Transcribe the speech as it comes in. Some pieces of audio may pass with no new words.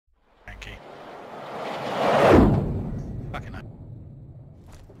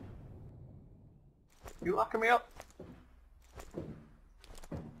You locking me up?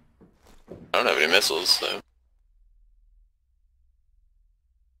 I don't have any missiles, so...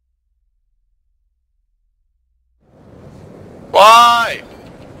 Why?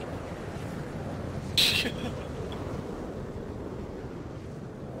 Jesus.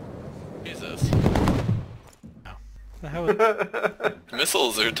 The hell is...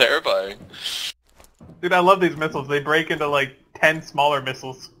 Missiles are terrifying. Dude, I love these missiles. They break into like 10 smaller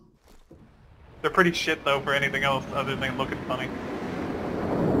missiles. They're pretty shit though for anything else other than looking funny.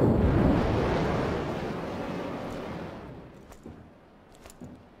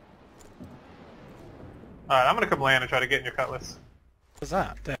 Alright, I'm gonna come land and try to get in your Cutlass. What's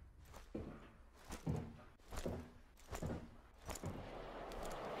that? There.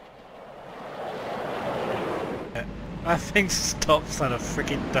 That thing stops on a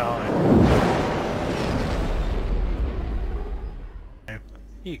freaking dime.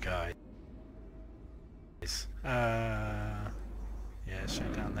 You guys. Yeah,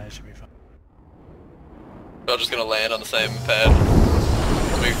 straight down there should be fine. We're all just gonna land on the same pad.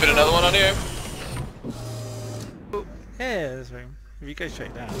 So we can fit another one on here? Oh, yeah, there's room. If you go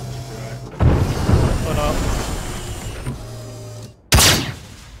straight down, it should be alright. Or not.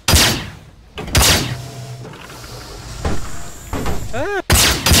 Ah!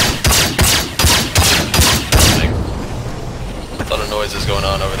 A lot of noises going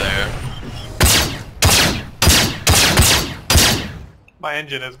on over there. My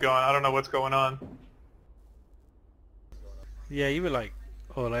engine is going. I don't know what's going on. Yeah, you were like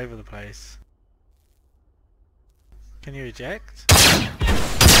all over the place. Can you eject?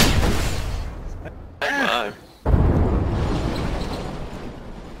 My.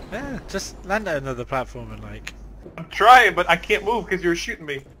 Yeah, just land at another platform and like... I'm trying, but I can't move because you're shooting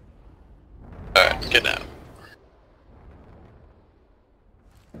me. Alright, get down.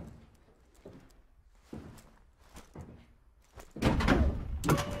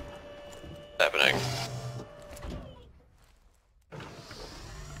 Happening.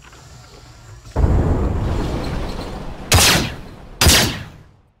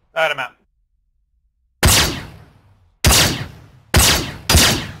 Alright, I'm out.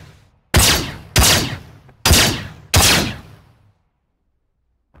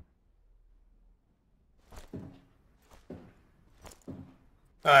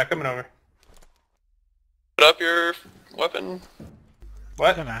 Alright, coming over. Put up your weapon. I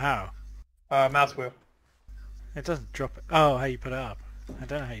What? don't know how. Mouse wheel. It doesn't drop it. Oh, how you put it up. I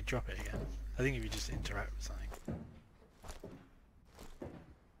don't know how you drop it again. I think if you just interact with something.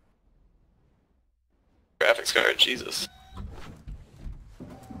 Graphics card, Jesus.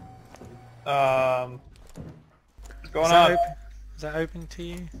 What's going Is that on? open? Is that open to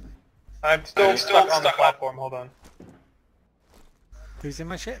you? I'm still stuck on the platform. Hold on. Who's in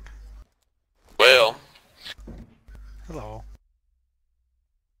my ship? Well, Hello.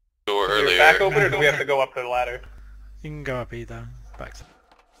 door Is your earlier. back open or do we have to go up the ladder? You can go up either. Back.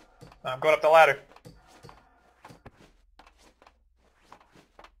 I'm going up the ladder.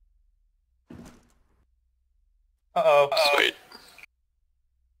 Uh-oh. Sweet.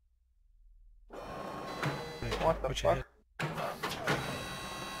 What the Watch your fuck? head.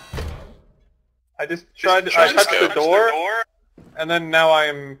 I just tried to... I touched the door, and then now I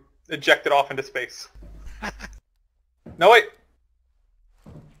am ejected off into space. No, wait!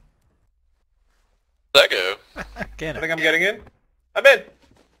 Where'd that go? Get I it. think I'm getting in. I'm in!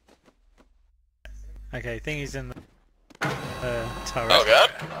 Okay, thingy's in the turret. Oh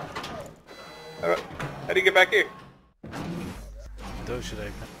god. How do you get back here? The door should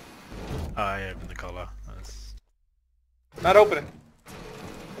open. Oh, I opened the collar. That's... Not opening.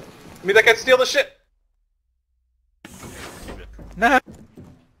 I mean, I can steal the shit! stupid. No!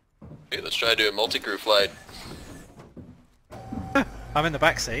 Okay, let's try to do a multi-crew flight. I'm in the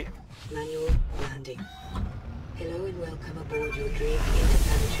back seat. Manual landing. Hello and welcome aboard your Dream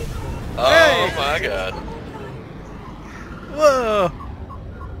Interplanetary Core. Oh Hey! my god. Online. Whoa!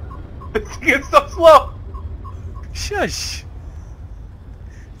 It's getting so slow! Shush!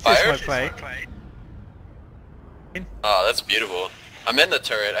 Fire? Fish my plate. Oh, that's beautiful. I'm in the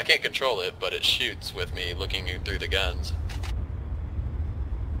turret. I can't control it, but it shoots with me looking through the guns.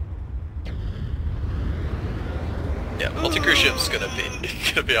 Yeah, multi-crew ship's gonna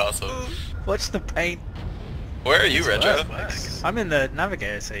be awesome. Watch the paint. Where are you, Retro? I'm in the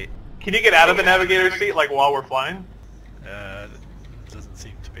navigator seat. Can you get out of the navigator seat, like, while we're flying? Doesn't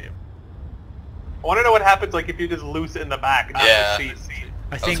seem to be. I want to know what happens, like, if you just loose it in the back, not Yeah. the seat.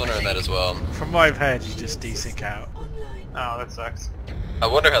 I I was think wondering that as well. from what I've heard, you just desync out. Online. Oh, that sucks. I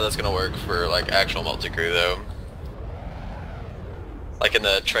wonder how that's gonna work for like actual multi-crew though. Like in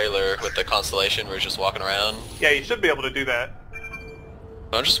the trailer with the Constellation where he's just walking around. Yeah, you should be able to do that.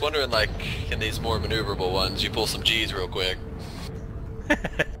 I'm just wondering, like, in these more maneuverable ones, you pull some G's real quick.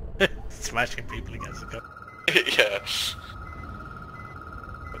 Smashing people against the gun. Yeah.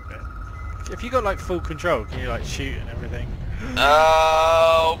 Okay. If you got like full control, can you like shoot and everything?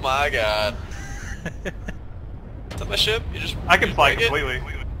 Oh my god. Is that my ship? You just I can you fly break it? completely.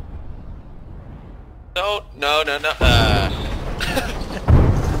 No, no, no, no.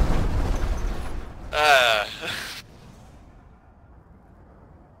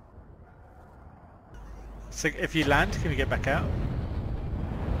 So if you land, can you get back out?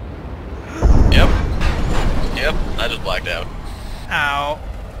 Yep. Yep, I just blacked out. Ow!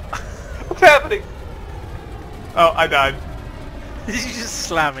 What's happening? Oh, I died. Did you just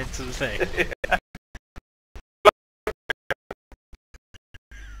slam into the thing?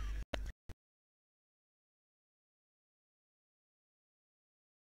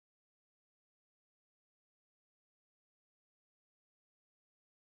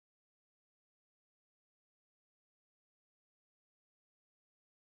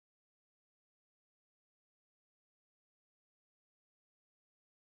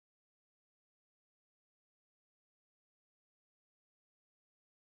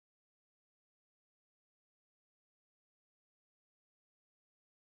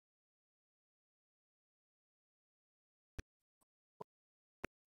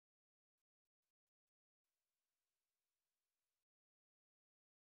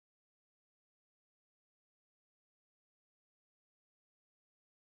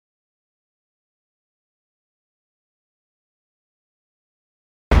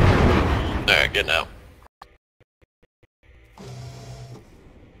 Alright, good now.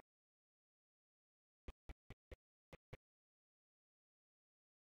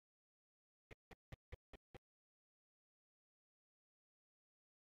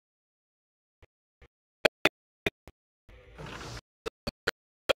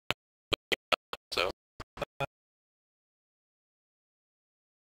 So.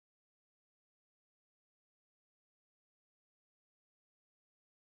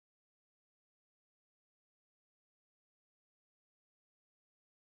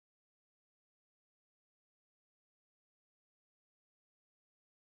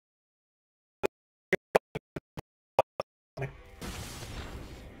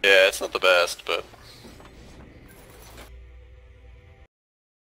 Yeah, it's not the best, but...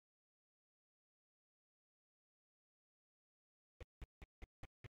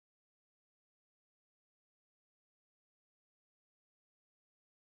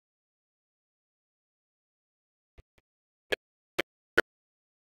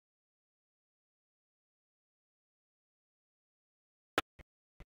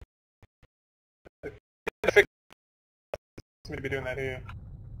 Me to be doing that here.